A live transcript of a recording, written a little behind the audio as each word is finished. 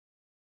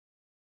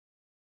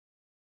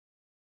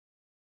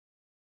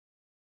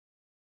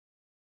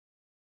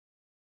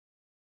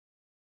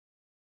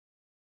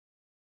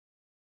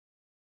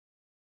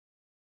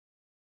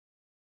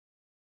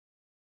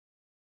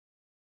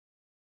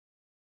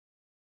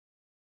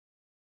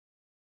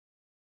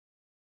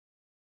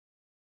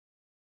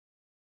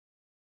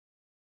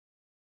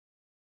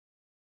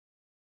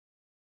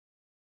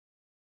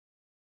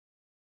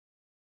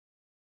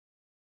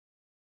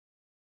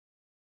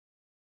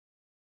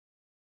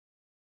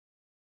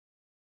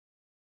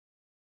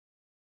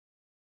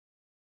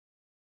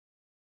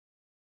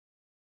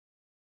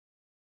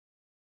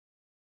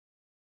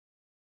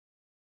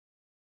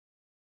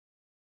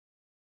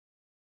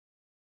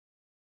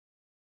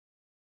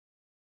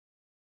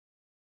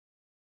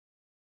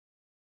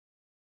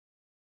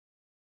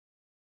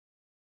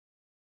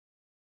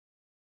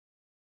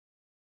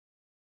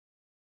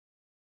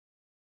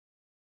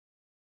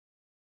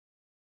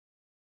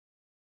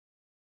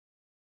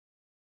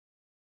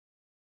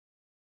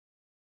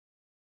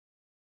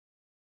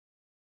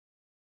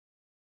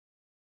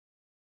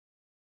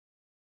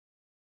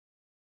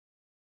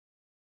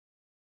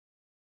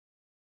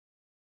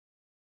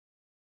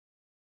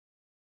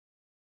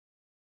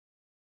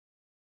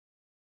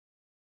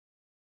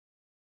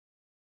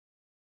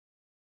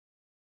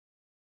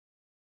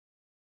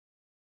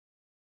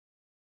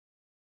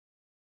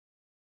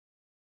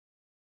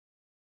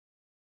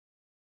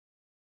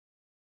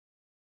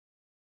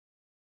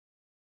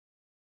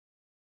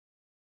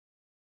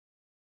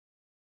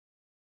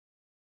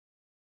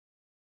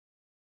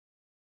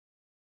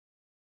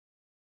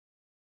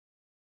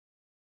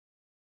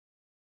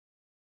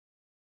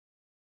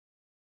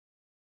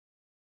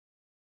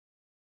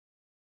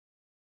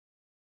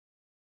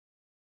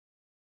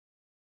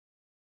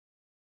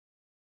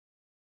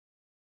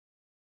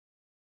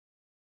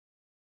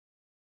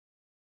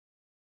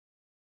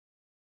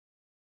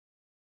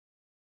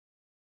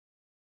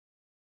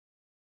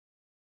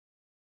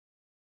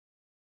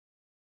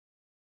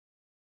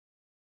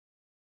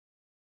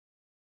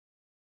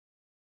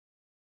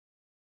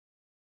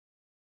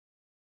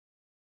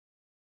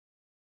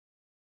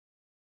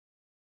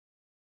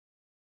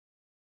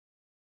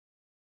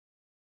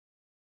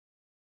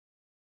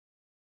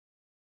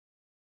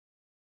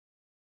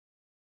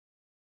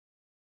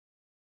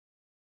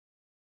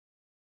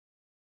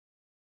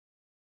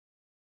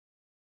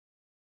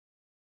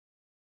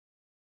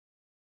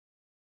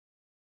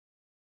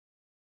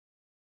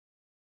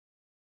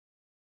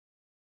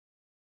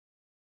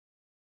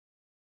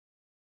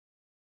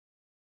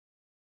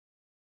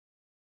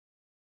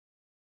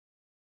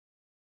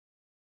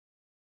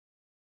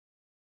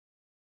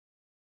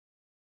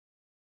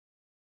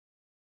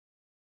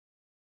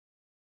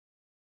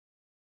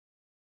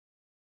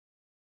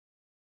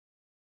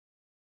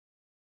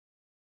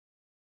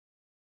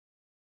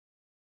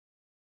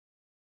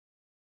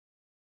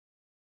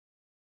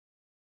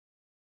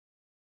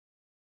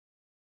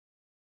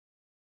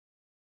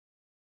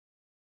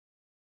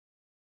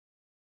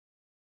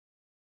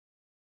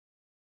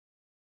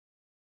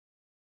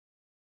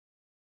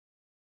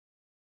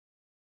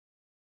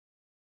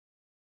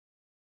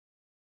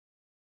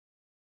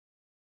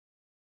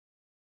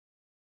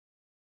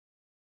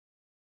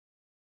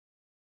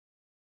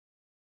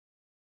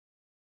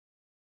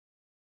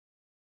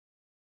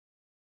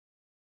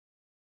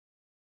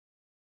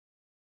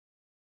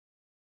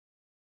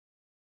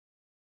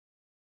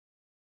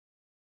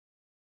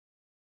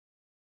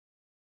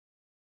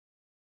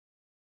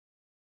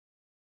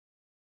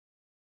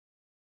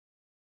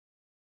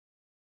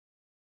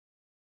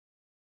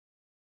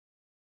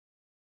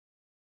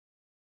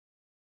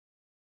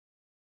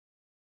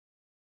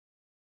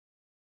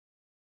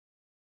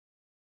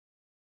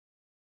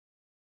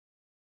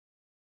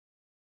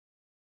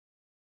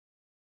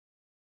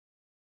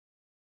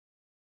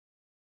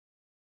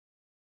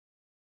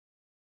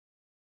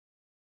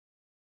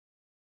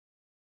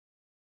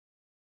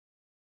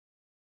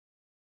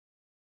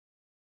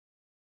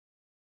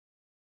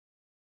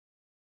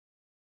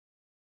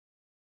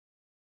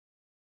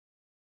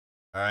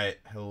All right,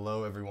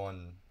 hello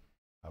everyone.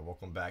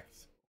 Welcome back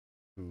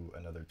to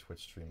another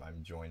Twitch stream.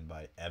 I'm joined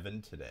by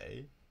Evan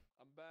today.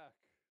 I'm back.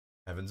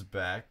 Evan's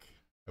back.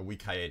 A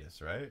week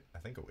hiatus, right? I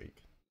think a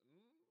week.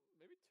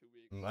 Maybe 2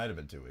 weeks. Might have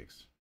been 2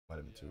 weeks. Might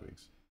have been Yeah. 2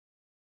 weeks.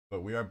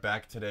 But we are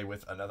back today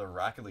with another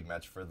Rocket League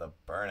match for the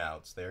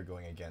Burnouts. They are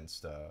going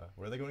against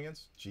what are they going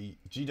against?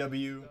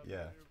 GW.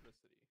 Yeah.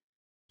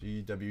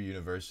 University. GW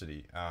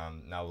University.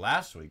 Now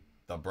last week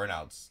the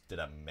Burnouts did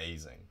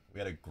amazing. We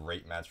had a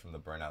great match from the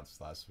Burnouts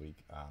last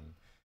week.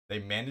 They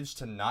managed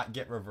to not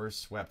get reverse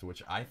swept,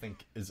 which I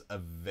think is a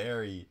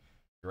very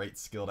great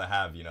skill to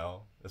have, you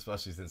know,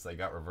 especially since they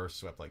got reverse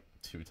swept like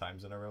 2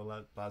 times in a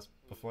row last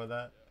before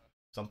that, Yeah.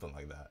 something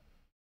like that.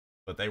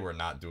 But they were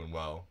not doing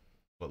well.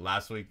 But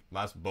last week,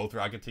 both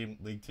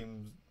League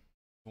teams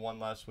won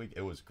last week.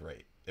 It was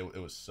great. It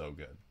was so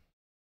good.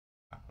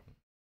 Um,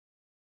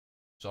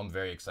 so I'm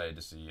very excited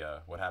to see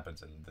what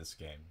happens in this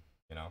game.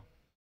 You know.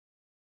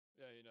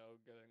 Yeah,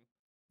 getting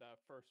that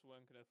first win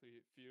can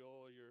definitely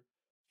fuel your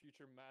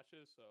future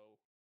matches. So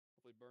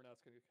hopefully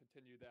Burnouts can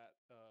continue that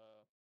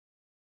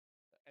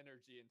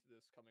energy into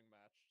this coming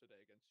match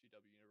today against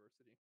GW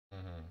University.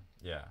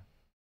 Yeah.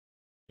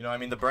 You know, I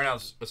mean, the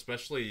Burnouts,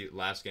 especially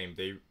last game,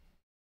 they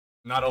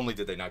not only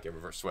did they not get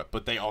reverse swept,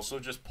 but they also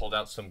just pulled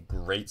out some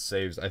great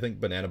saves. I think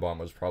Banana Bomb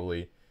was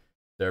probably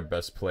their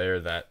best player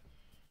that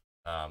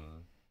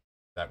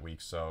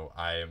week. So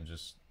I am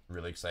just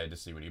really excited to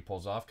see what he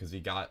pulls off because he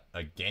got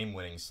a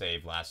game-winning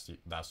save last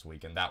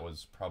week, and that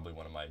was probably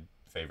one of my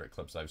favorite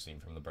clips I've seen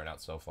from the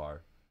Burnouts so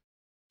far.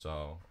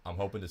 So I'm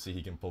hoping to see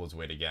he can pull his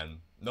weight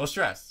again. No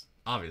stress,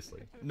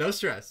 obviously. No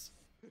stress.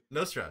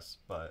 No stress,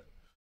 but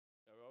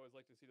Yeah, we always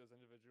like to see those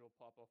individual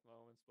pop-off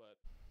moments, but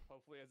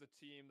hopefully as a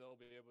team they'll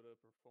be able to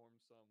perform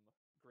some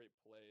great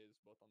plays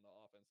both on the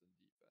offense and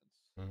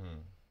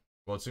defense.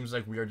 Well, it seems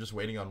like we are just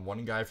waiting on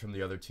one guy from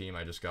the other team.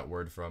 I just got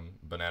word from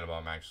Banana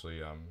Bomb,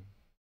 actually,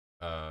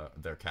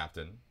 their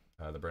captain,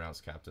 the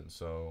Burnouts captain.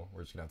 So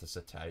we're just gonna have to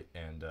sit tight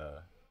and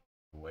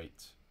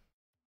wait.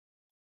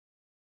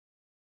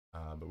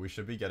 But we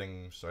should be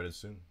getting started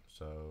soon.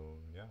 So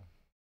yeah.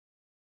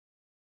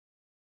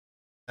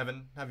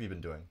 Evan, how have you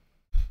been doing?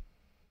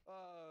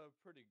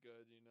 Pretty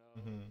good,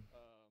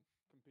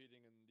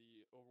 competing in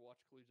the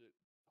Overwatch Collegiate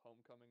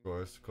Homecoming Of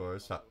tournament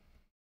course.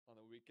 on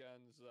the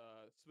weekends.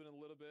 It's been a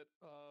little bit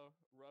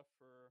rough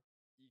for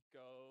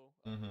Eco.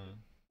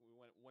 We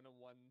went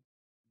 1-1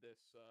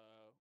 this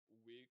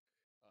week,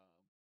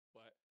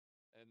 but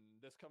and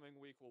this coming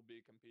week we'll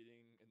be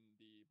competing in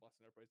the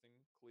Boston Uprising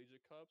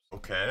Collegiate Cup. So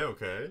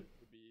Okay.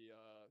 to be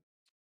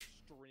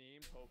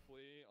streamed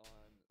hopefully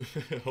on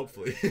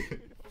Hopefully.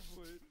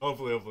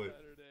 Hopefully.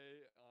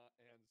 Saturday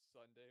and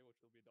Sunday, which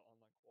will be the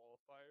online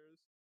qualifiers.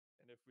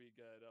 And if we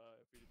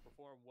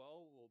perform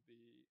well, we'll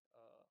be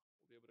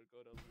able to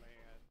go to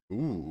LAN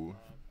Ooh.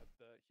 at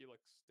the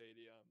Helix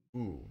Stadium.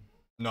 Ooh.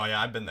 No,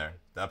 yeah, I've been there.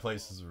 That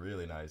place is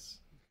really nice.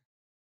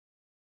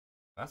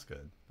 That's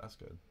good. That's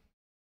good.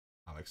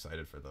 I'm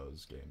excited for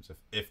those games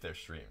if they're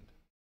streamed.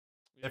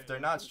 Yeah. If they're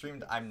not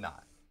streamed, I'm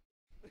not.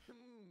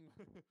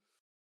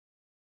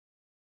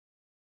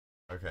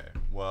 Okay.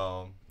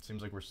 Well, it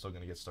seems like we're still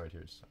gonna get started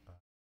here.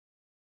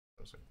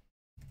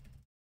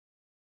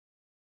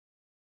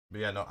 But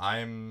yeah, no,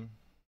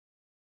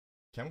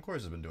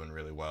 Chemicores has been doing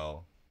really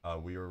well.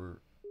 We're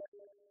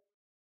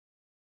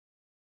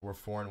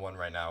 4-1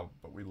 right now,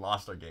 but we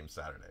lost our game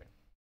Saturday.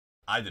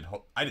 I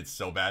did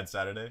so bad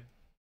Saturday.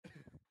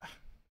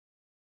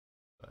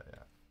 But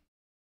yeah.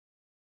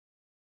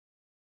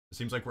 It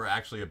seems like we're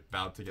actually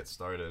about to get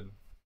started.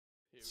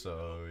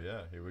 So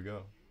yeah, here we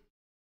go.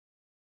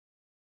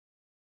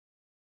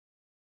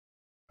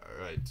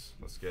 Alright,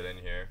 let's get in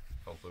here.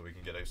 Hopefully we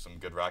can get some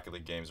good Rocket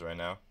League games right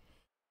now.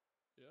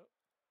 Yep.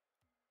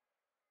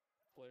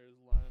 Players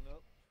lining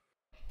up.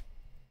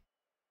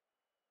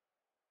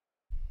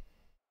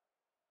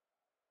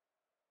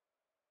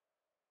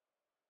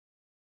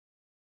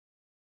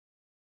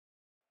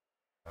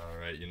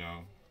 Alright,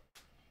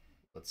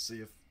 let's see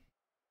if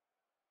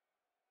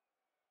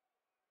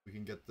we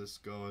can get this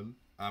going.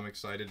 I'm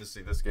excited to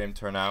see this game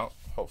turn out.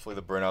 Hopefully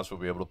the Burnouts will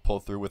be able to pull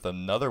through with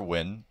another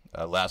win.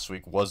 Last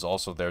week was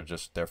also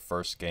their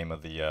first game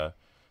of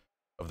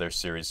their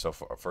series so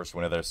far, first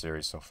win of their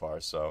series so far.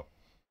 So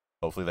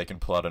hopefully they can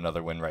pull out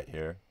another win right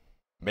here.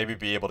 Maybe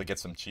be able to get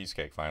some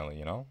cheesecake finally,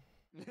 you know?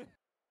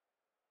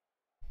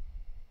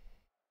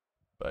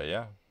 But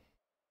yeah.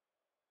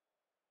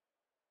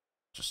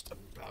 Just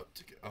about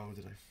to get. Oh,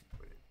 did I?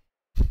 Wait.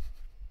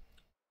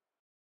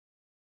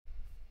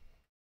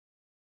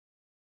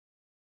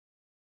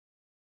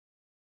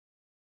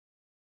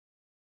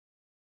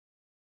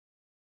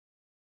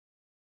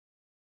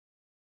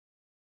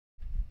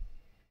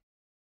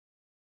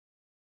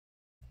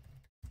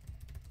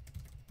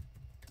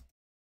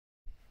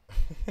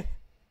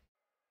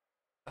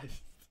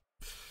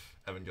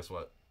 Evan, guess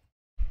what?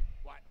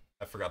 What?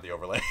 I forgot the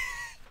overlay.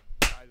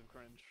 Eyes of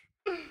cringe.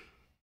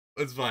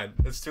 It's fine.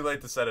 It's too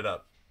late to set it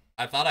up.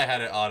 I thought I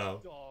had it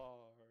auto. Dar.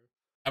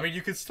 I mean,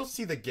 you can still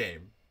see the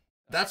game.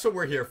 That's what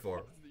we're here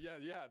for.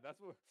 Yeah,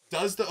 that's what.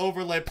 Does the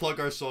overlay plug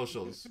our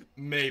socials?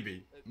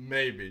 Maybe.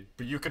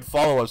 But you can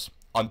follow us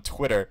on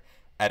Twitter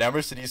at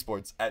Emerson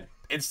Esports, at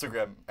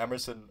Instagram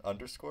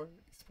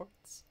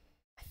Emerson_Esports.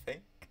 I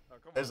think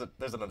there's an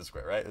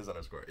underscore, right? There's an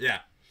underscore. Yeah.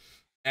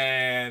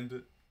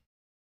 And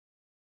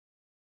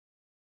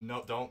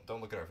no, don't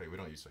look at our face. We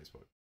don't use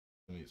Facebook.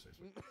 We don't use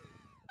Facebook.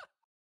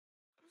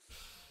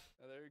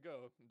 There you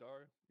go,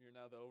 Dar. You're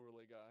now the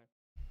overlay guy.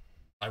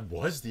 I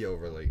was the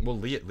overlay. Well,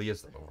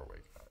 Leah's the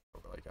overlay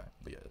guy.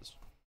 Leah is.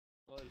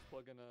 Well, just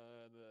plug in the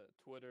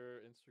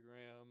Twitter,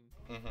 Instagram,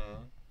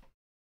 Mm-hmm.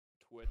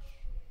 Twitch.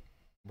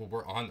 Well,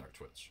 we're on our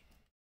Twitch.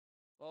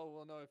 Oh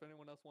well, no. If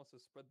anyone else wants to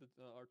spread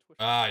our Twitch.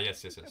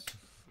 Yes.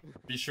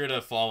 Be sure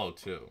to follow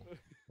too.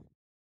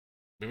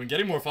 We've been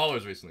getting more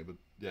followers recently, but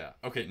yeah.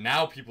 Okay,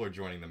 now people are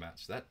joining the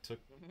match. That took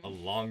a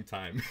long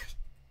time.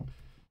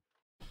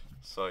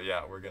 So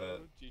yeah, we're gonna.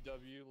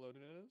 GW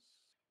loading in us.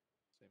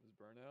 Same as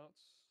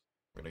Burnouts.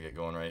 We're gonna get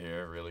going right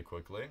here really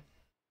quickly.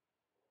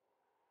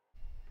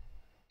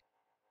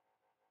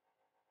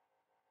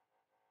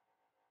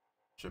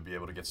 Should be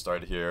able to get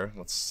started here.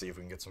 Let's see if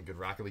we can get some good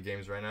Rocket League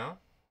games right now.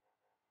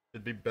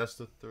 It'd be best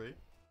of 3.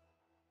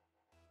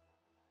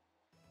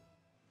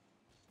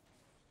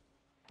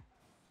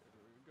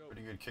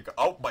 Pretty good kick.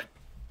 Oh my!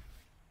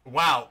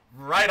 Wow!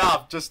 Right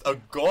off, just a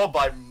goal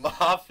by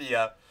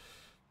Mafia.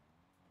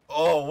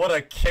 Oh, what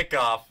a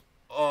kickoff!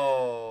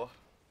 Oh,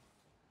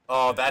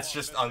 that's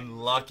just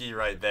unlucky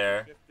right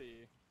there.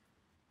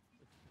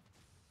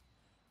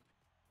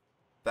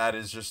 That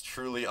is just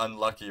truly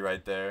unlucky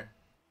right there.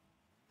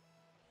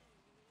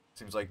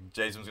 Seems like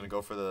Jason's gonna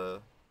go for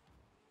the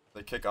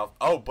kickoff.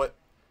 Oh, but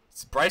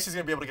Bryce is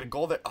gonna be able to get a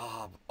goal there.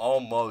 Ah,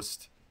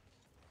 almost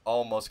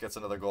gets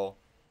another goal.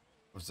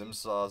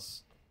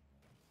 Zimsaw's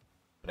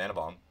banana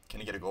bomb. Can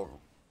he get a goal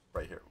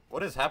right here?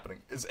 What is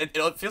happening?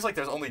 It feels like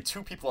there's only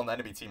 2 people on the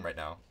enemy team right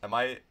now. Am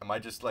I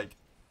just like?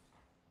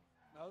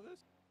 No,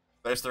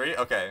 there's 3.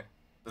 Okay,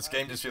 this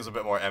game just feels a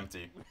bit more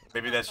empty.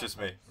 Maybe that's just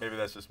me.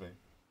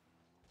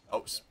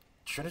 Oh,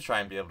 try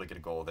and be able to get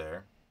a goal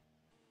there.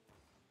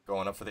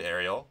 Going up for the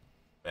aerial.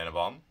 Banana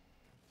bomb.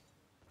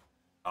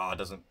 Ah,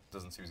 doesn't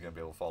seem he's gonna be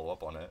able to follow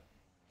up on it.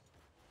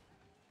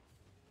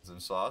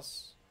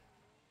 Zimsauce.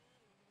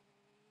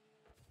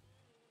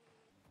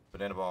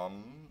 Banana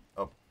bomb.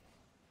 Oh.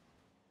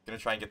 Gonna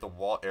try and get the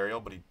wall aerial,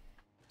 but he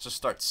just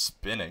starts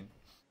spinning.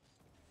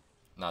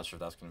 Not sure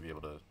if that's gonna be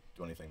able to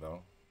do anything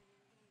though.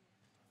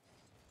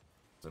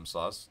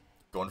 Zimsauce.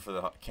 Going for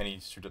the. Can he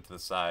shoot it to the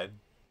side?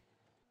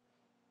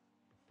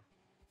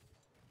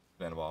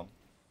 Banana bomb.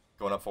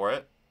 Going up for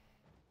it.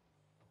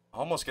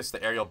 Almost gets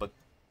the aerial, but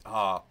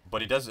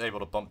he does able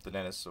to bump the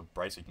Dennis, so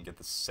Brycey can get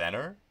the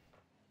center.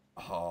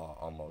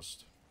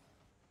 Almost.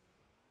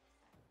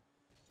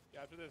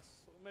 Yeah, after this,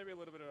 maybe a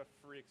little bit of a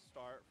freak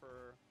start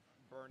for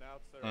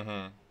Burnouts.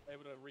 They're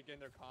able to regain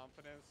their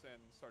confidence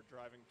and start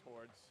driving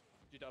towards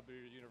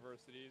GW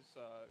universities,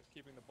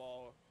 keeping the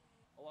ball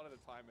a lot of the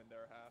time in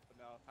their half, and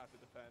now have to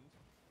defend.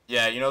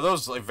 Yeah, you know,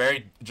 those like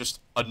very just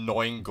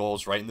annoying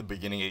goals right in the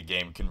beginning of a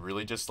game can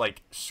really just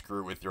like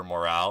screw with your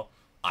morale.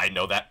 I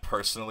know that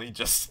personally,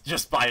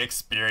 just by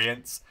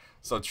experience.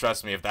 So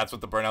trust me, if that's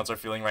what the Burnouts are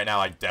feeling right now,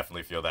 I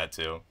definitely feel that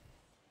too.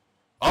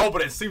 Oh,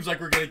 but it seems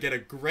like we're gonna get a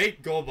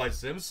great goal by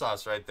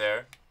Zimsauce right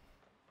there.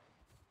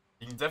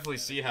 You can definitely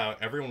see how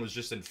everyone was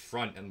just in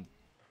front, and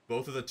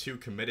both of the 2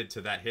 committed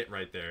to that hit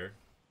right there.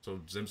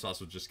 So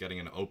Zimsauce was just getting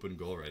an open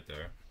goal right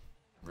there.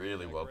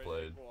 Really well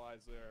played.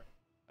 There.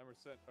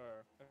 Emerson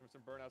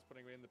Burnouts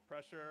putting in the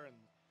pressure, and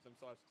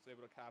Zimsauce was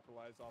able to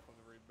capitalize off of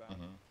the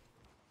rebound.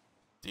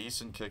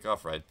 Decent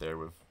kickoff right there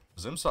with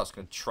Zimsauce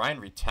gonna try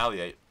and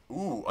retaliate.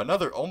 Ooh,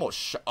 another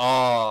almost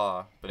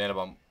Banana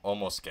bomb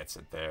almost gets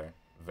it there.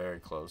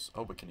 Very close.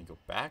 Oh, but can he go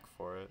back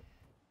for it?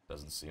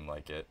 Doesn't seem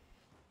like it.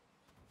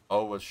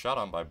 Oh, was shot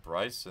on by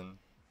Bryson.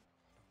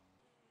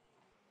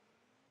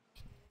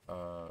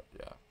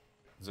 Yeah.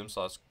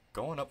 Zimsauce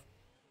going to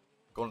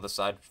the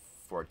side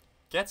for it.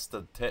 Gets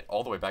the hit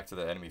all the way back to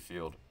the enemy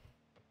field.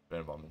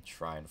 Banana bomb and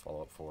try and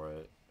follow up for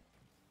it.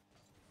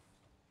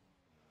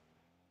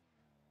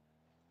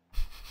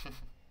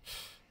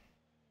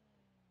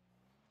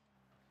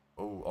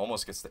 Oh,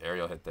 almost gets the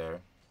aerial hit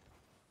there.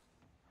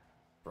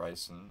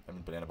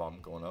 Banana bomb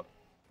going up.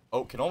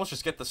 Oh, can almost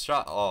just get the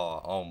shot.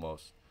 Oh,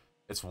 almost.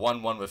 It's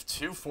 1-1 with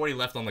 2:40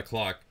 left on the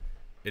clock.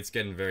 It's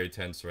getting very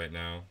tense right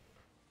now.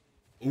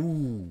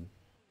 Ooh,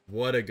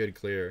 what a good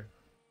clear.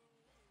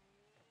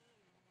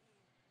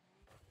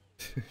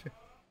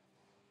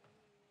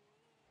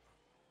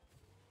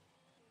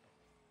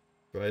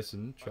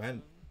 Bryson,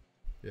 trying.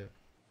 Yeah.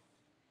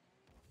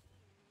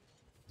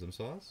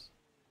 Zimsauce?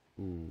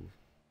 Ooh.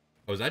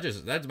 Oh,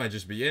 that might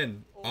just be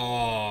in.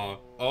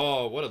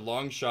 Oh, what a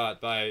long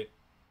shot by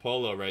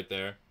Polo right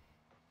there.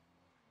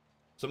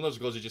 Some of those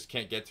goals you just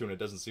can't get to, and it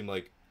doesn't seem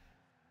like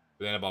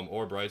Banana Bomb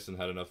or Bryson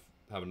have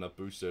enough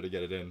boost there to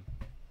get it in.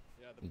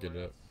 Yeah, the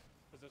Burnouts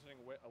positioning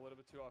a little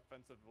bit too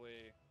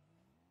offensively,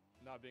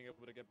 not being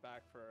able to get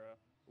back for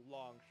a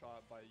long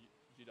shot by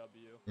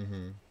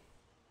GW.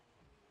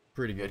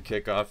 Pretty good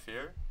kickoff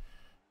here.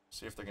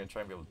 See if they're going to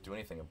try and be able to do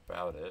anything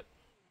about it.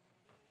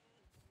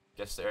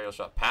 Gets the aerial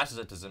shot. Passes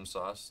it to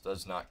Zimsauce.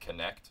 Does not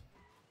connect.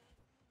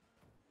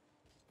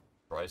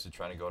 Bryce is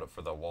trying to go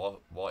for the wall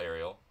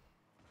aerial.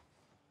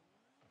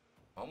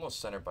 Almost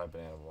centered by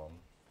Banana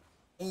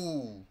Bomb.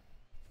 Ooh.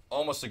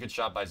 Almost a good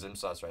shot by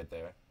Zimsauce right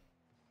there.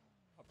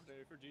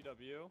 Opportunity for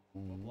GW.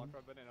 Well blocked by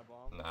Banana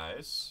Bomb.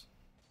 Nice.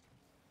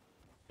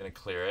 Gonna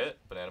clear it.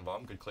 Banana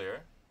Bomb, good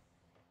clear.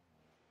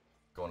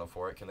 Going up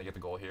for it. Can they get the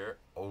goal here?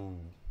 Oh.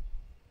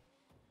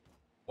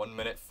 1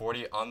 minute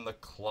 40 on the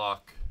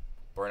clock.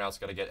 Burnout's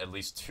got to get at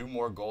least 2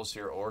 more goals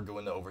here or go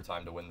into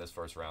overtime to win this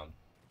first round.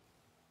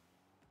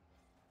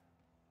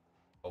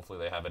 Hopefully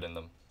they have it in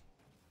them.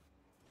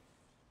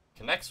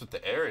 Connects with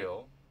the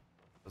aerial.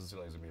 Doesn't seem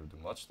like he's going to be able to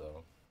do much,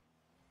 though.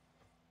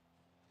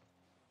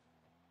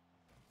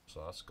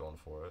 So that's going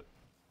for it.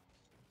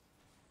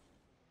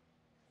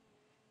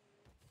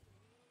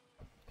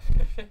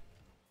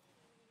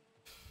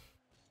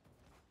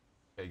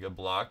 Okay, good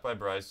block by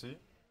Brycey.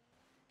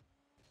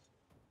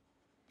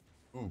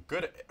 Ooh,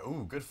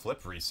 good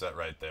flip reset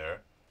right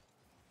there.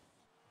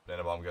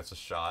 Banana Bomb gets a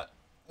shot.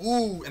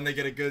 Ooh, and they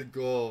get a good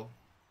goal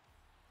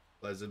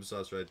by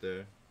Zimsauce right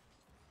there.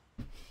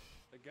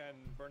 Again,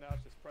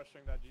 Burnouts just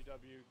pressuring that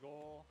GW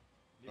goal.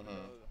 Even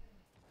though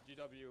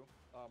GW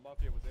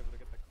Mafia was able to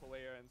get the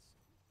clearance,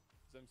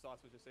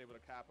 Zimsauce was just able to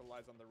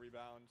capitalize on the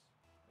rebound.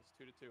 It's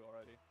 2-2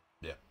 already.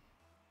 Yeah.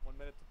 1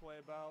 minute to play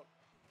about.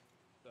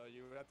 So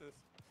you would have to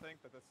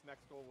think that this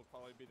next goal will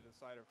probably be the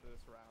decider for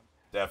this round.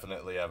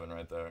 Definitely Evan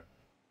right there.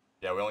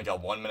 Yeah, we only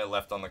got 1 minute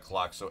left on the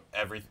clock, so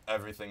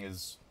everything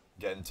is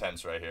getting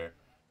tense right here.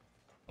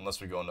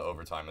 Unless we go into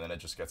overtime, and then it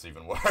just gets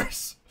even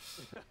worse.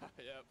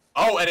 Yep.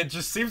 Oh, and it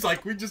just seems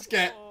like we just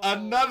get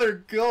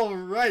another goal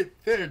right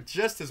there,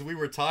 just as we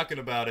were talking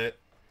about it.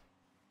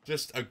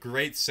 Just a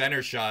great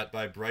center shot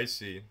by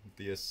Brycey.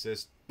 The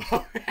assist.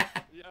 Yeah,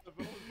 the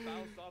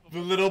bounced off of the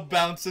little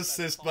bounce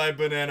assist by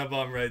Banana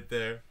Bomb right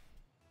there.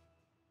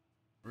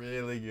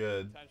 Really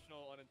good.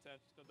 Intentional,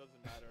 unintentional,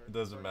 doesn't matter. It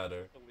doesn't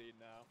matter. The lead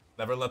now.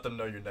 Never let them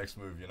know your next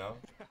move, you know?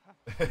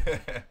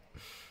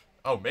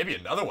 Oh, maybe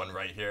another one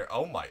right here.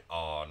 Oh my.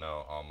 Oh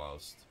no,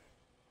 almost.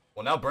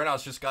 Well, now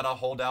Burnouts just gotta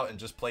hold out and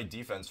just play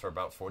defense for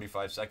about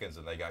 45 seconds,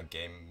 and they got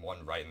game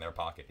 1 right in their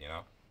pocket, you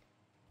know?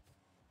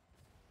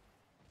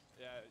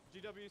 Yeah,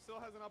 GW still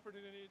has an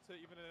opportunity to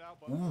even it out,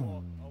 but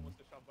almost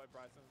a shot by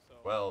Bryson. So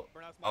well,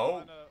 Burnouts might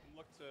want to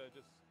look to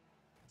just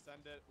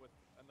send it with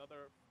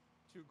another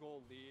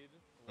 2-goal lead.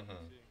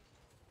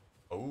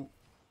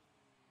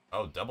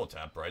 Oh, double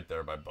tap right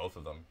there by both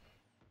of them.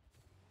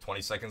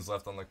 20 seconds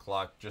left on the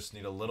clock. Just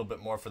need a little bit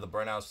more for the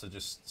Burnouts to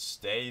just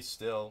stay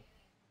still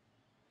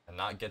and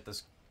not get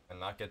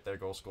their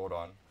goal scored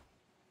on.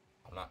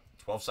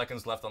 12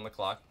 seconds left on the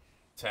clock.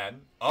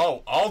 10.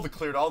 Oh, all the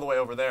cleared all the way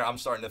over there. I'm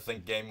starting to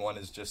think game 1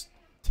 is just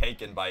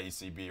taken by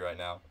ECB right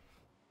now.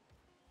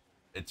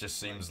 It just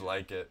seems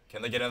like it.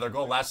 Can they get another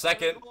goal? Last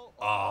second.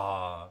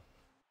 Ah.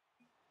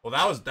 Well,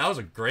 that was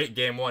a great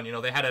game 1. You know,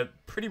 they had a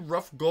pretty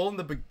rough goal in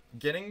the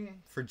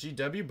beginning for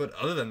GW, but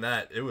other than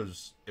that, it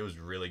was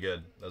really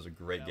good. That was a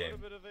great game. A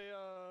bit of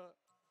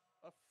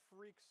a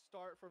freak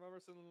start from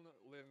Emerson,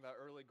 letting that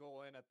early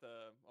goal in at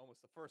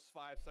almost the first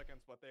 5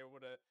 seconds, but they were able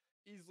to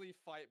easily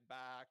fight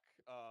back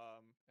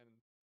and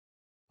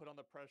put on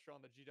the pressure on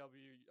the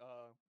GW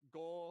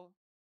goal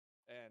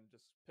and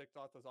just picked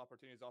off those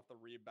opportunities off the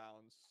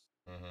rebounds.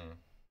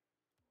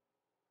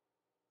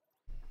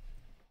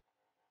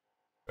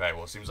 Right,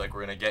 well, it seems like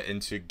we're going to get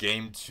into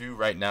game 2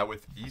 right now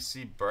with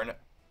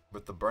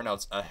the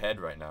Burnouts ahead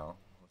right now.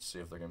 Let's see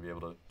if they're going to be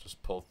able to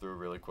just pull through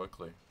really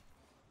quickly.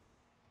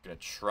 Going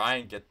to try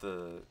and get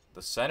the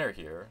center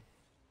here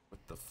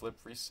with the flip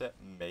reset,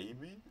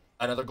 maybe?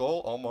 Another goal,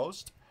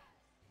 almost.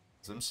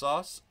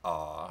 Zimsauce?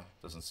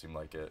 Doesn't seem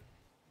like it.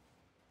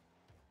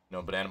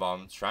 No, Banana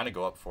Bomb's trying to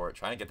go up for it,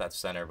 trying to get that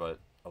center, but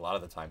a lot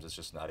of the times it's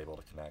just not able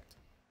to connect.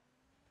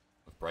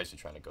 With Brycey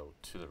trying to go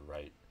to the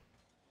right.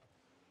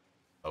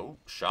 Oh,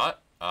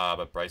 shot.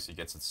 But Brycey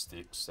gets it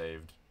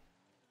saved.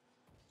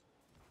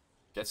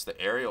 Gets the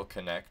aerial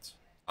connect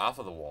off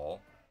of the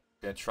wall.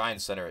 Gonna try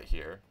and center it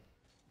here.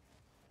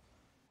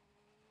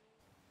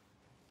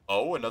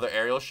 Oh, another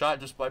aerial shot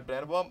just by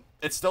Banana Bomb.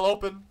 It's still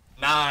open.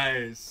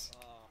 Nice.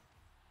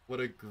 What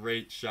a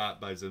great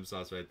shot by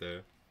Zimsauce right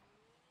there.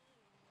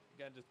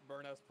 Again, just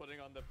Burnouts putting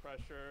on the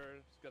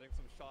pressure, just getting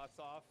some shots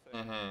off.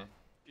 And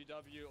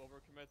GW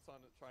overcommits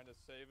on trying to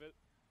save it.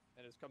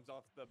 And it just comes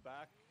off the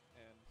back,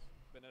 and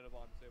Banana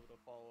Bomb is able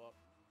to follow up.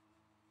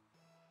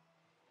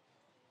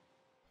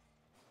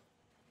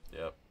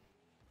 Yep.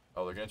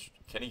 Oh, they're gonna.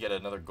 Can he get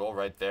another goal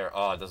right there?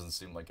 Oh, it doesn't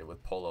seem like it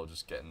with Polo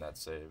just getting that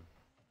save.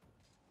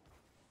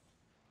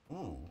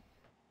 Ooh.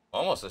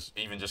 Almost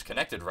even just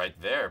connected right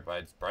there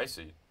by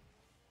Brycey.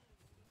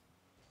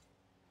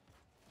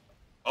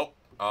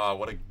 Oh,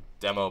 what a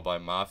demo by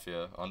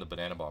Mafia on the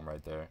Banana Bomb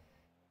right there.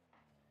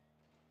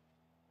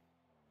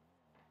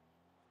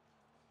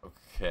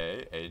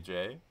 Okay,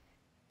 AJ.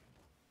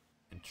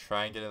 Can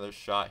try and get another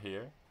shot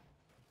here.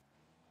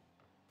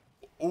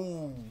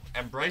 Ooh,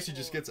 and Brycey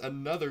just gets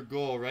another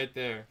goal right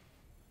there.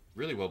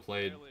 Really well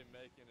played. Barely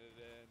making it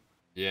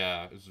in.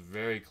 Yeah, it was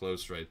very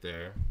close right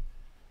there.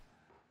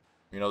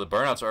 You know, the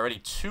Burnouts are already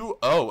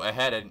 2-0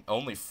 ahead and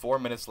only 4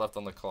 minutes left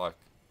on the clock.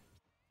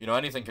 You know,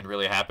 anything can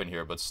really happen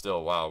here, but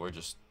still, wow, we're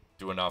just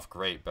doing off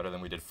great. Better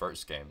than we did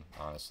first game,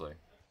 honestly.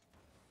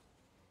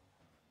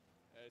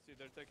 Yeah, see,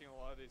 they're taking a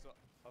lot of these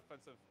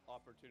offensive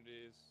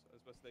opportunities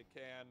as best they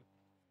can,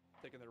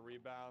 taking their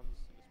rebounds,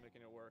 and just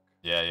making it work.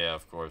 Yeah, yeah,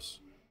 of course.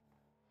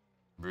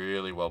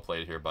 Really well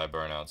played here by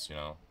Burnouts, you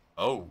know.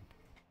 Oh,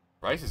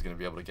 Bryce is going to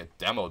be able to get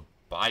demoed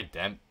by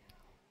Demon?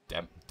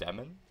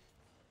 Demon.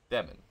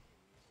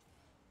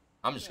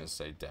 I'm just going to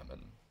say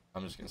Demon.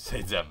 I'm just going to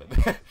say Demon.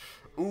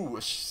 Ooh,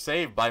 a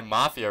save by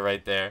Mafia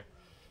right there.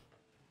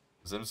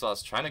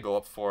 Zimsauce trying to go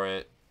up for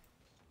it.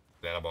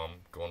 Banabom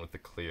going with the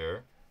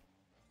clear.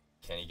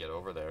 Can he get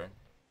over there?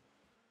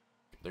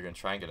 They're going to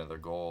try and get another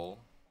goal.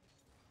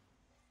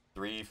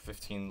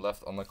 3:15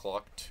 left on the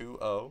clock.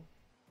 2-0.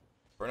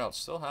 Burnouts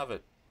still have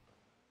it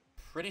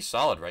pretty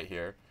solid right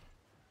here.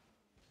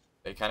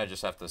 They kind of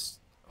just have to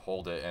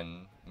hold it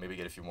and maybe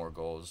get a few more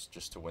goals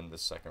just to win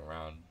this second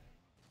round.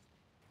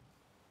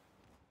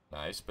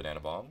 Nice, banana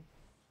bomb.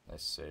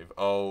 Nice save.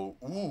 Oh,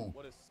 ooh.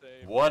 What a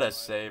save. What a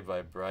save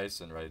by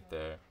Bryson right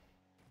there.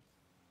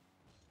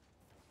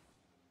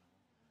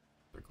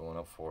 They're going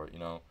up for it, you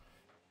know.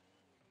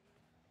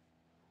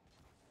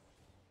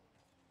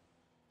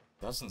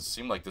 Doesn't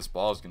seem like this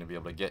ball is going to be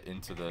able to get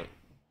into the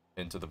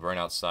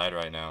Burnout side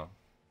right now.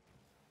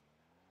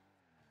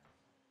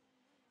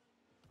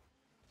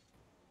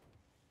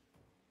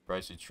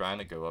 Brycey trying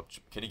to go up.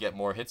 Can he get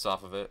more hits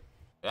off of it?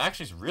 It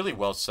actually is really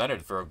well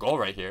centered for a goal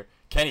right here.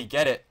 Can he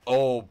get it?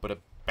 Oh, but a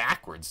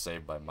backwards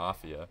save by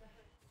Mafia.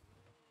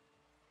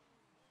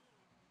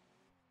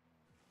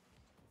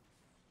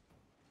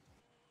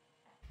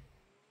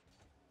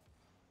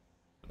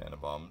 Banana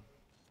bomb.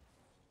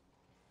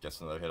 Gets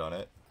another hit on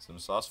it.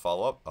 Zimsauce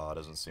follow up. Oh, it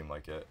doesn't seem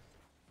like it.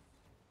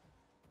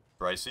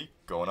 Brycey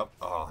going up.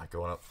 Oh,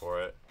 going up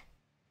for it.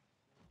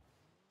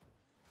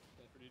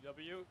 For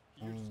DW,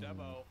 huge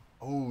demo.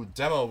 Oh,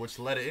 demo, which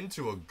led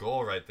into a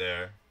goal right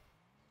there.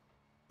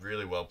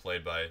 Really well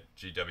played by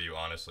GW,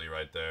 honestly,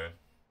 right there.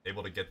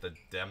 Able to get the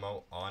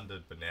demo onto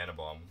Banana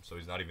Bomb, so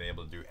he's not even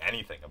able to do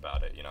anything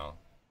about it, you know?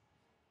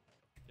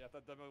 Yeah, if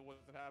that demo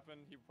wasn't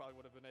happened, he probably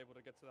would have been able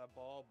to get to that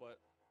ball, but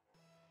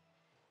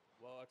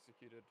well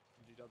executed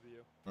from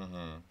GW.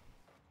 Mm-hmm.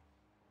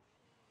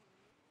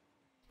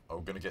 Oh,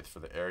 gonna get for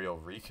the aerial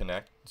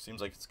reconnect.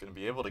 Seems like it's gonna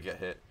be able to get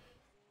hit.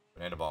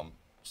 Banana Bomb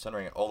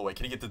centering it all the way.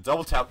 Can he get the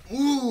double tap?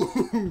 Ooh!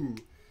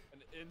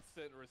 An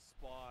instant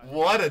response.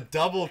 What a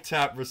double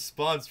tap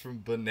response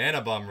from Banana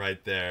Bomb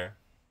right there.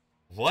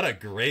 What a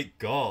great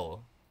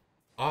goal.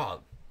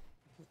 Oh,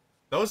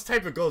 those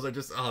type of goals are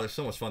just, oh, they're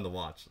so much fun to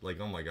watch. Like,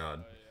 oh my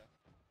god. Yeah.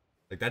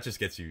 Like, that just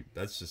gets you,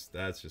 that's just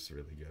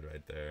really good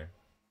right there.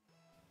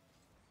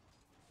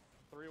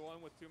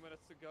 3-1 with 2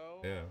 minutes to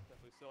go. Yeah.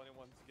 Definitely still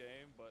anyone's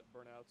game, but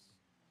Burnouts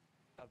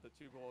have the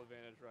 2-goal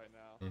advantage right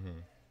now. Mm-hmm.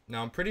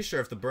 Now, I'm pretty sure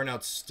if the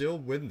Burnouts still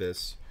win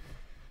this,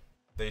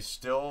 they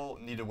still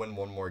need to win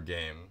one more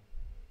game.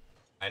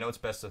 I know it's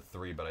best of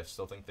 3, but I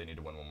still think they need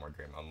to win one more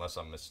game, unless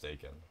I'm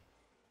mistaken.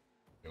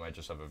 We might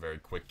just have a very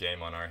quick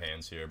game on our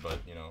hands here, but,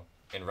 you know,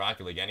 in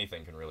Rocket League,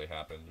 anything can really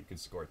happen. You could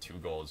score 2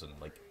 goals in,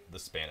 like, the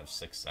span of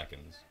 6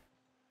 seconds.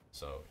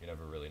 So, you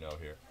never really know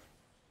here.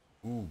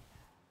 Ooh.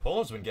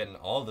 Polo's been getting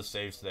all the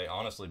saves today.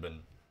 Honestly,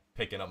 been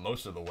picking up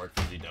most of the work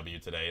for GW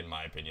today, in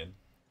my opinion.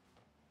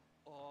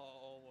 Oh,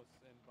 almost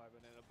in by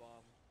Banana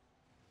Bomb.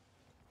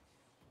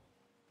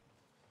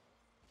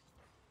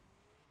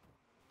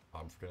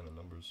 I'm forgetting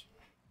the numbers.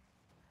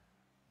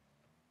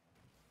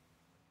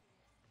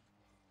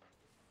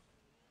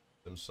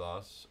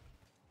 Sauce.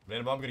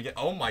 Banana Bomb gonna get.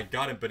 Oh my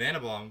god, and Banana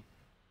Bomb.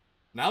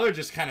 Now they're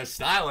just kind of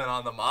styling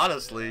on them,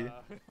 honestly.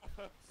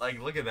 Yeah. Like,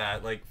 look at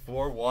that. Like,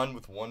 4-1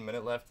 with 1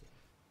 minute left.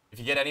 If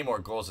you get any more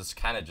goals, it's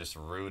kind of just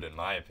rude, in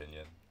my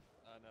opinion.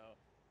 I know.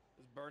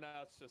 This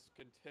Burnout's just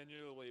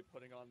continually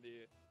putting on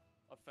the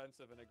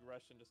offensive and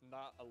aggression, just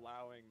not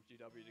allowing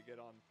GW to get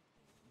on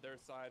their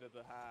side of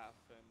the half.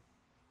 And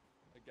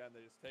again,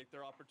 they just take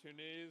their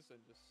opportunities and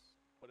just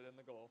put it in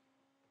the goal.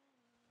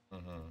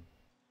 Mm-hmm.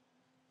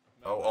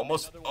 No, Oh,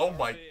 almost. Oh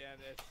my. and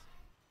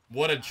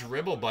What a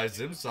dribble by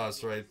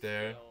Zimsauce right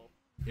there.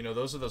 You know,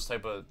 those are those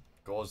type of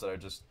goals that are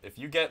just, if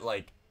you get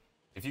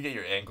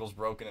your ankles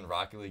broken in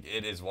Rocket League,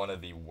 it is one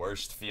of the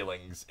worst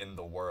feelings in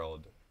the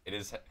world. It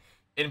is,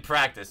 in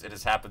practice, it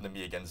has happened to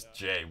me against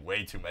Jay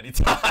way too many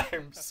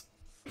times.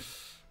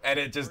 And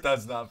it just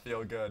does not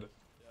feel good.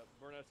 Yeah,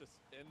 Burnout's just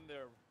in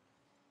their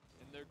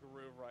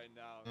groove right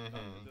now.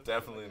 Mm-hmm.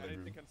 Definitely in the groove.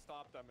 Anything can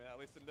stop them, at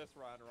least in this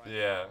run right now.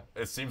 Yeah,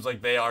 it seems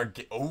like they are,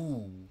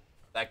 ooh.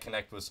 That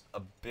connect was a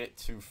bit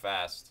too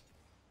fast.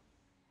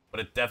 But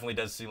it definitely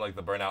does seem like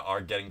the Burnout are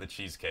getting the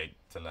cheesecake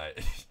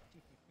tonight.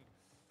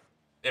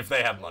 If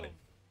they have money.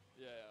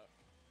 Yeah.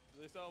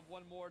 They still have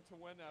one more to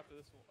win after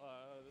this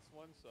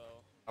one, so.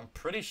 I'm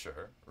pretty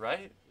sure,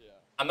 right? Yeah.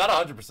 I'm not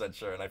 100%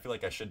 sure, and I feel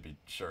like I should be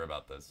sure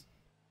about this.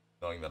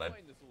 knowing that Play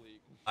in this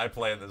league. I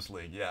play in this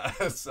league. Yeah.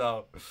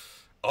 So,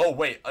 oh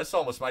wait, this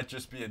almost might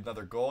just be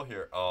another goal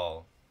here.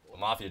 Oh, the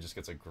Mafia just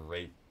gets a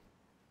great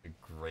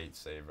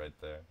save right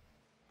there.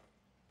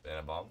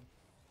 Banana bomb.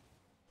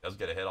 Does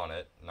get a hit on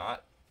it.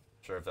 Not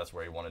sure if that's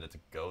where he wanted it to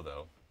go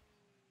though.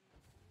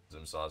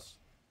 Zim Sauce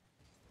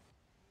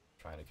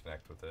trying to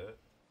connect with it.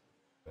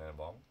 Banana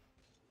bomb.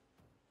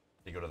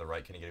 He go to the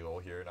right. Can he get a goal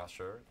here? Not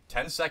sure.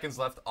 10 seconds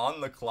left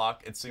on the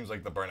clock. It seems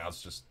like the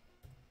Burnouts just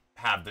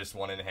have this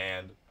one in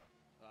hand.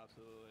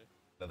 Absolutely.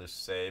 Another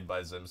save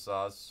by Zim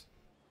Sauce.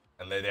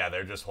 And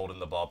they're just holding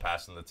the ball,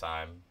 passing the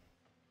time.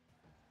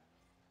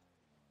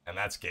 And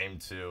that's game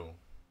 2.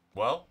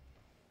 Well,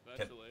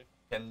 eventually.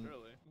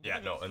 Yeah,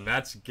 no, and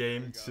that's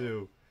game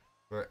 2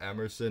 for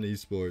Emerson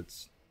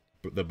Esports,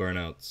 the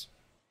Burnouts.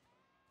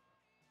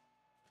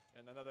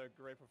 And another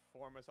great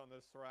performance on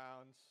this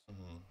round.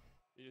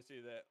 You just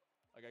see that,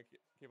 like I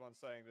keep on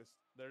saying this,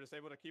 they're just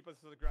able to keep us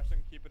this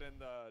aggression, keep it in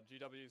the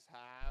GW's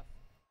half,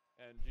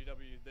 and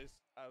GW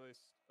at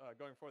least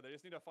going forward, they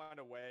just need to find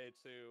a way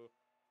to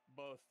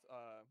both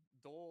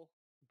duel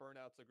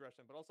Burnout's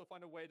aggression, but also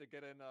find a way to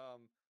get in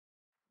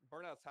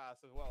Burnout's half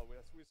as well.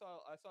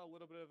 I saw a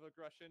little bit of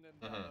aggression in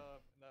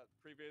that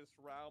previous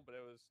round, but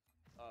it was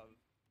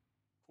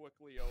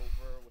quickly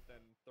over within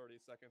 30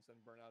 seconds, and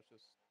Burnouts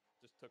just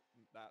took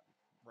that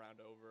round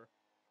over.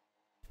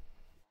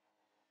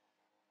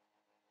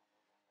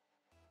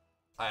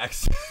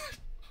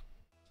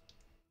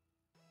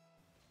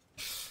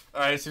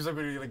 Alright, seems like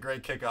we're gonna get a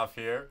great kickoff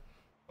here.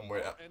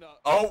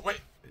 Oh,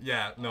 wait!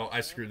 Yeah, no,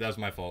 I screwed. That was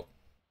my fault.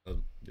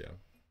 Yeah.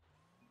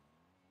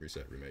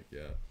 Reset, remake,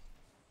 yeah.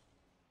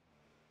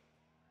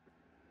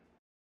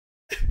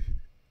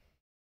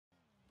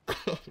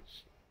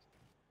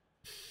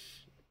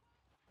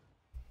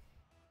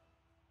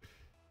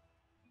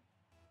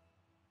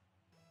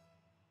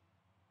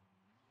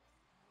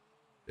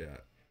 Yeah.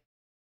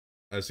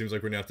 It seems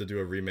like we're gonna have to do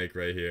a remake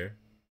right here.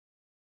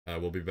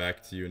 We'll be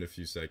back to you in a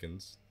few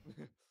seconds.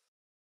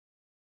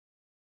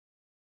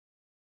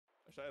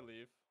 Should I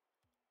leave?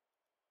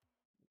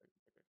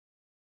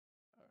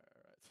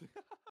 Okay.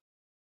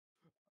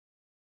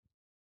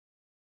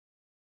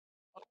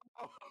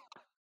 Alright.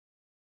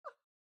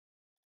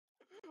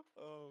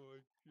 Oh my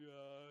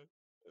god.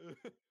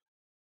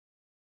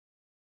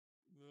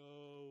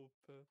 No,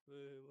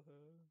 Pepe.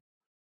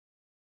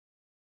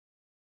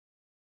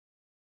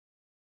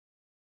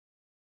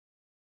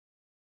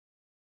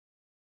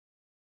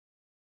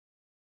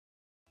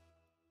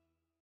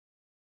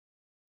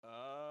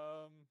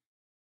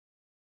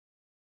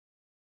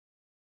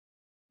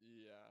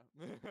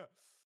 Yeah.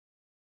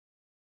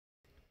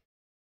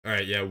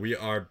 Alright, yeah, we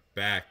are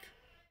back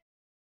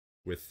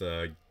with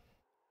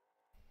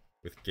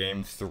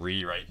game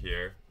 3 right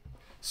here.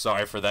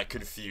 Sorry for that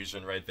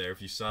confusion right there.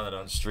 If you saw that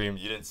on stream,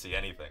 you didn't see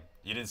anything.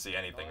 You didn't see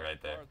anything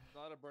right there.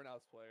 Not a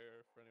Burnouts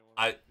player for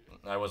anyone.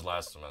 I was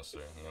last semester,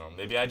 you know.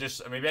 Maybe I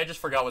just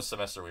forgot what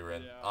semester we were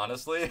in,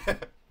 honestly.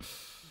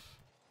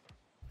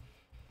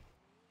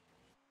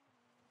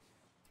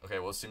 Okay,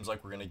 well, it seems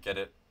like we're gonna get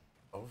it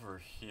over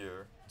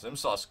here.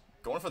 Zimsauce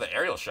going for the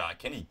aerial shot.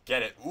 Can he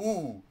get it?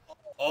 Ooh!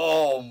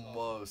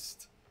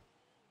 Almost!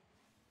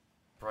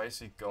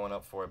 Pricey going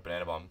up for it.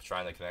 Banana Bomb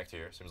trying to connect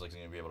here. Seems like he's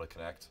gonna be able to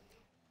connect.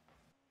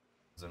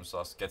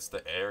 Zimsauce gets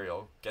the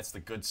aerial. Gets the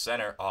good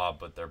center. Ah,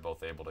 but they're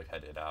both able to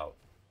head it out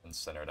and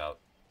center it out.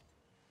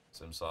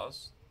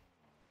 Zimsauce.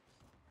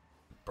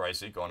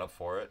 Pricey going up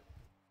for it.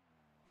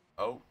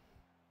 Oh.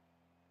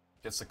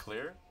 Gets the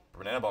clear.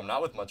 Banana Bomb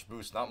not with much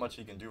boost, not much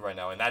he can do right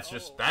now, and that's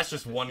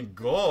just one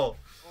goal.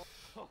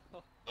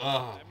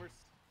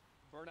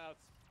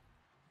 Burnouts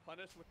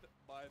punished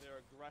by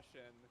their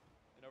aggression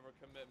and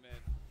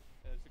overcommitment,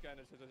 and it's again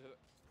it's an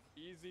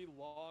easy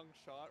long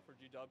shot for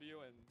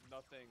GW and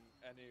nothing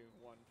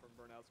anyone from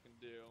Burnouts can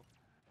do.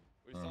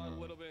 We saw a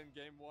little bit in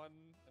game 1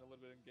 and a little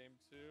bit in game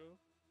 2.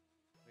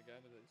 And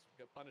again, they just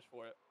get punished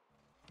for it.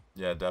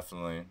 Yeah,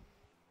 definitely.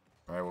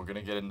 All right, we're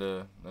gonna get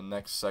into the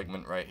next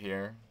segment right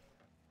here.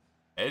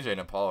 AJ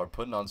and Paul are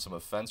putting on some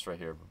offense right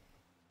here,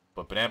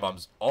 but Banana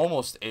Bomb's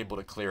almost able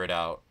to clear it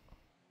out.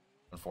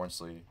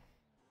 Unfortunately,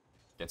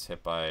 gets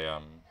hit by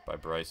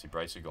Brycey.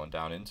 Brycey going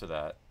down into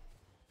that.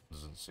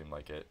 Doesn't seem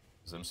like it.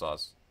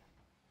 Zimsauce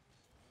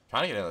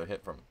trying to get another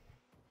hit from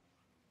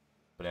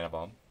Banana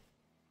Bomb.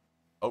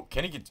 Oh,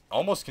 can he get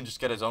almost can just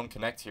get his own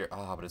connect here?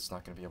 Ah, but it's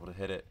not gonna be able to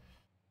hit it.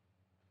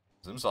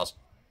 Zimsauce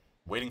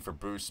waiting for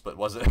boost, but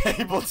wasn't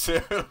able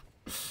to.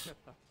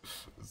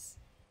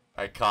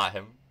 I caught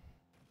him.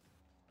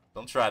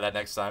 Don't try that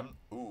next time.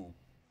 Ooh.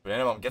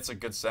 Banana Bomb gets a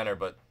good center,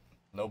 but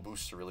no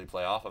boost to really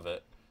play off of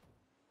it.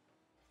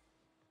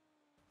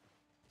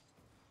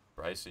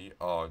 Pricey.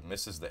 Oh,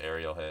 misses the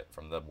aerial hit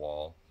from the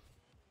wall.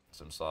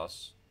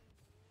 Zimsauce.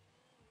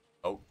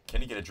 Oh,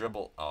 can he get a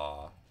dribble?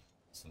 Ah,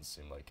 doesn't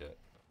seem like it.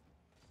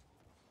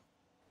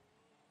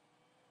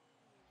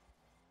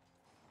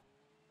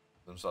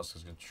 Zimsauce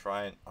is going to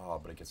try and... Oh,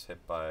 but it gets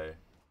hit by...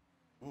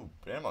 Ooh,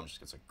 Banana Bomb just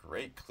gets a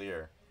great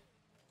clear.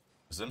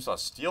 Zimsauce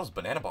steals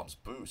Banana Bomb's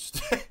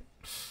boost.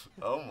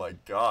 Oh my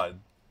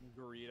god.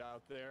 greed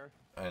out there.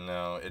 I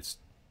know, it's...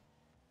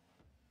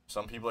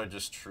 Some people are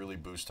just truly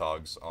boost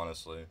hogs,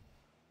 honestly.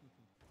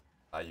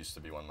 I used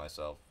to be one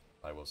myself,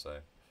 I will say.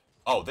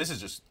 Oh, this is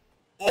just...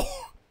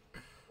 Oh!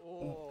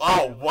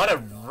 Oh, what a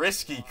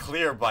risky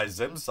clear by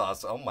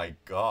Zimsauce. Oh my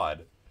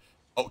god.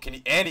 Oh, can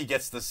he... And he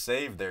gets the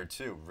save there,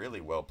 too.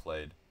 Really well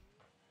played.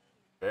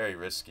 Very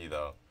risky,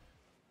 though.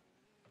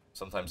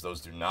 Sometimes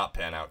those do not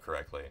pan out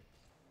correctly.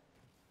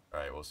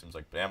 Alright, well, it seems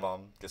like Bam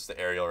Bomb gets the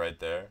aerial right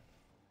there.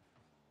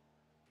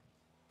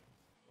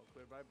 Well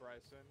cleared by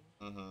Bryson.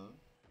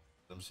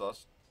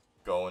 Zimsauce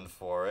going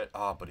for it.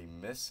 Ah, but he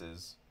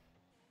misses.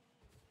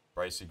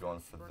 Brycey going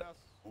for that.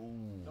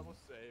 Ooh. Double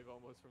save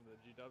almost from the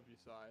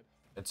GW side.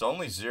 It's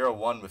only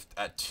 0-1 with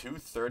at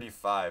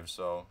 2:35,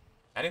 so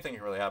anything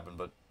can really happen,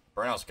 but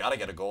Burnouts got to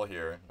get a goal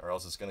here, or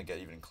else it's going to get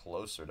even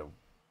closer to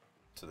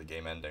the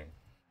game ending.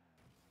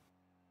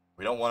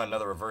 We don't want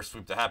another reverse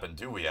sweep to happen,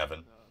 do we,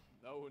 Evan?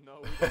 No, we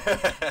don't.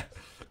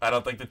 I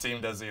don't think the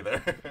team does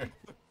either.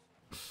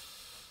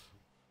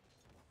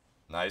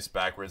 Nice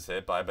backwards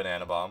hit by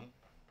Banana Bomb.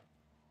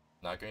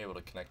 Not going to be able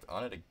to connect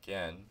on it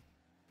again.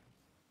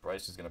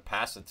 Bryce is going to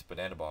pass it to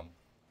Banana Bomb.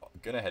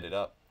 Going to head it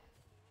up.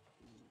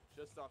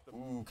 Just off the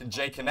Ooh, can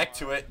Jay connect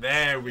to it?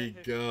 There we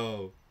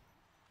go.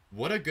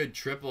 What a good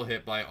triple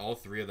hit by all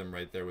three of them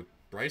right there. With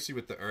Brycey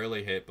with the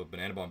early hit, but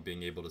Banana Bomb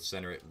being able to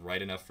center it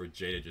right enough for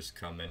Jay to just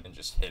come in and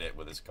just hit it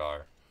with his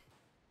car.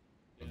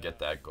 And get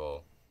that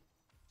goal.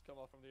 Come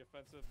off from the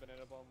offensive,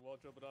 Banana Bomb well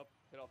dribbled up,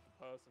 hit off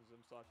the post, and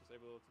Zimsauce was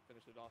able to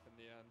finish it off in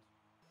the end.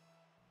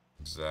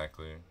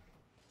 Exactly.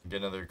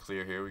 Get another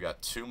clear here. We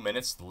got 2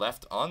 minutes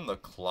left on the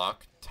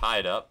clock,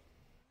 tied up.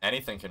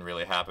 Anything can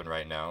really happen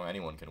right now.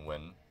 Anyone can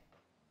win.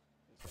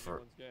 It's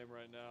anyone's game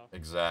right now.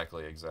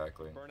 Exactly.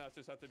 Burnouts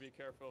just have to be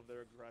careful of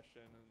their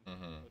aggression and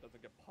it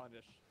doesn't get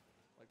punished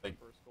like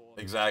the first goal.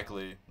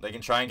 Exactly. They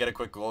can try and get a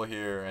quick goal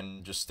here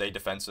and just stay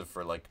defensive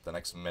for like the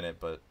next minute,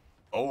 but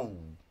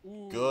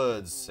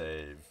good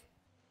save.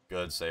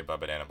 Good save by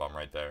Banana Bomb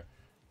right there.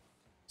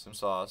 Some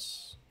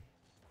sauce.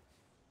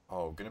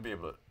 Oh, gonna be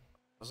able to...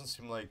 Doesn't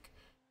seem like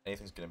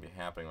anything's gonna be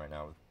happening right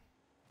now.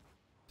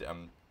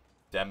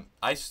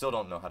 I still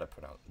don't know how to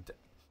pronounce...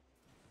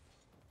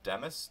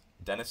 Demis?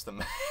 Dennis the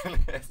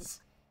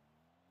Menace.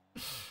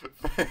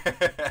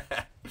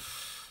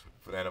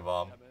 Banana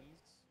Bomb.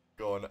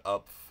 Going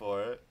up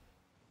for it.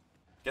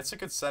 Gets a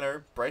good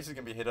center. Bryce is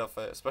gonna be hit off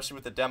it, especially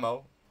with the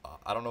demo.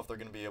 I don't know if they're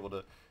gonna be able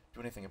to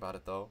do anything about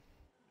it though.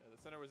 Yeah,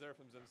 the center was there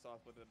from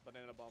Zimsauce, but the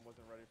Banana Bomb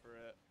wasn't ready for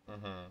it.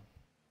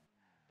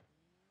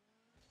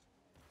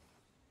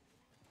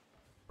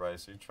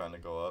 Brycey trying to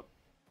go up.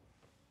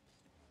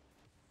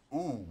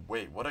 Ooh,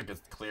 wait, what a good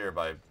clear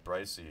by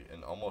Brycey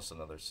and almost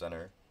another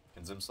center.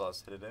 Can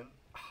Zimsauce hit it in?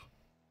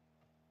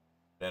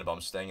 Banana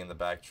Bomb staying in the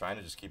back, trying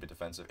to just keep it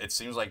defensive. It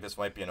seems like this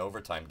might be an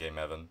overtime game,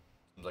 Evan.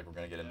 Seems like we're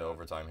gonna get into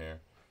overtime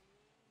here.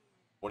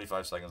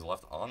 45 seconds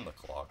left on the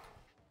clock.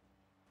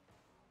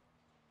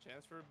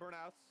 Chance for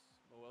Burnouts.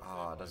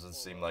 Doesn't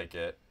seem like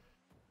it.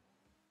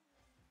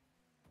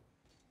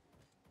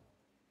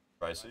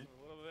 Brycey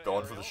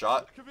going for the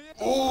shot.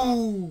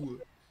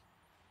 Ooh!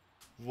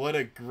 What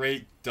a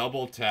great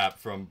double tap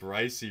from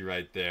Brycey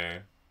right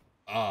there.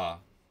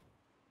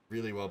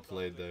 Really well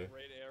played there.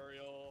 Great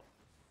aerial.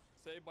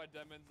 Saved by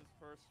Demons at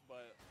first,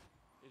 but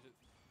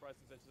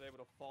Bryson's just able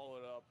to follow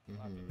it up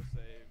after the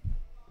save.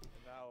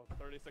 And now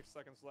 36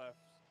 seconds left.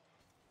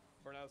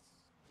 Burnouts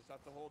just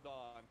have to hold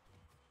on.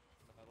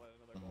 Not let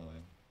another goal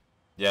in.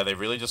 Yeah, they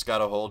really just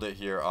gotta hold it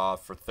here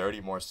off for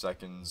 30 more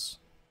seconds.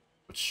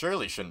 Which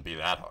surely shouldn't be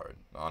that hard,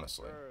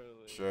 honestly.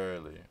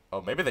 Surely.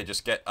 Oh, maybe they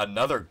just get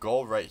another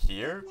goal right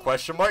here?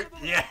 Question mark?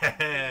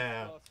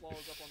 Yeah!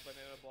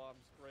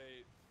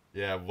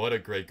 Yeah, what a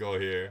great goal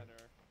here.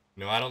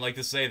 No, I don't like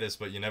to say this,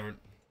 but you never...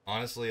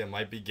 Honestly, it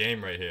might be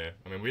game right here.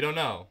 I mean, we don't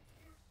know,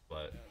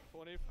 but... Yeah,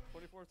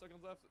 24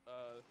 seconds left.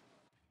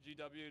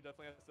 GW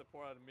definitely has to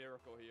pour out a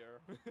miracle here.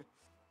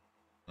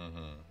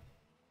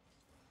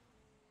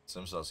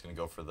 Zimsauce's gonna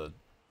go for the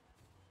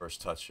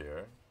first touch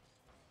here.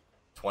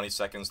 20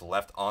 seconds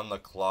left on the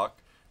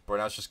clock.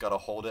 Burnouts just gotta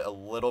hold it a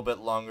little bit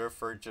longer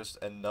for just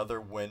another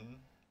win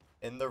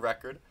in the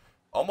record.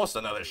 Almost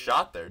another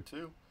shot there,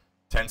 too.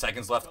 10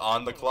 seconds left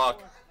on the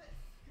clock.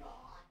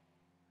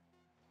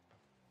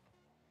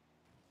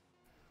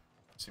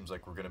 Seems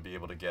like we're gonna be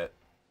able to get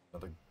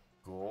another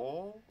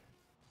goal.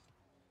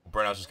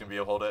 Burnouts just gonna be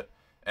able to hold it.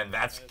 And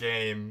that's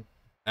game.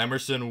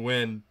 Emerson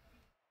win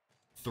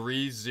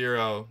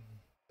 3-0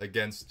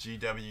 against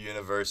GW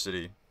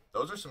University.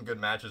 Those are some good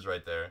matches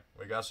right there.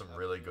 We got some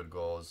really good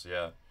goals,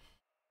 yeah.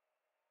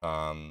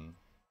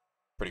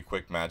 Pretty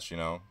quick match, you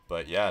know.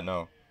 But yeah,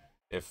 no.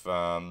 If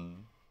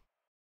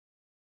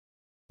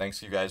thanks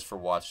to you guys for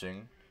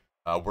watching.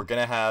 We're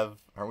gonna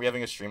have... Aren't we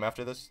having a stream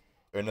after this?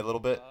 In a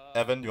little bit?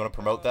 Evan, do you want to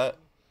promote that?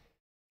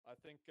 I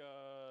think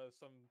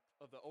some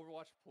of the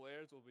Overwatch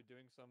players will be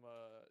doing some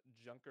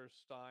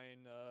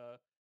Junkerstein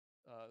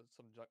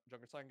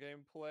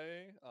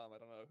gameplay. I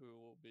don't know who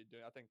will be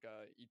doing. I think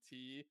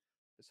ET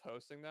is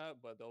hosting that,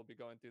 but they'll be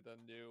going through the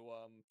new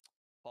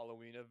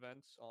Halloween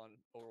events on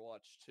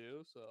Overwatch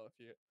 2. So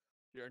if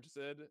you're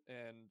interested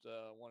and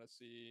want to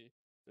see if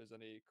there's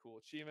any cool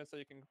achievements that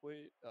you can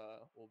complete,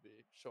 we'll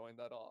be showing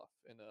that off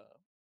in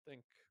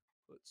think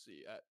let's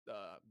see at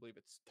I believe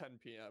it's 10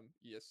 p.m.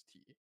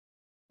 EST.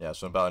 Yeah,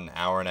 so about an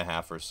hour and a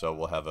half or so,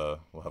 we'll have a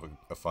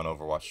fun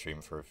Overwatch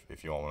stream for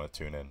if you all want to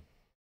tune in.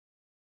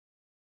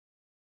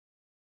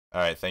 All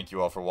right, thank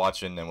you all for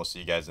watching, and we'll see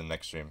you guys in the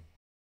next stream.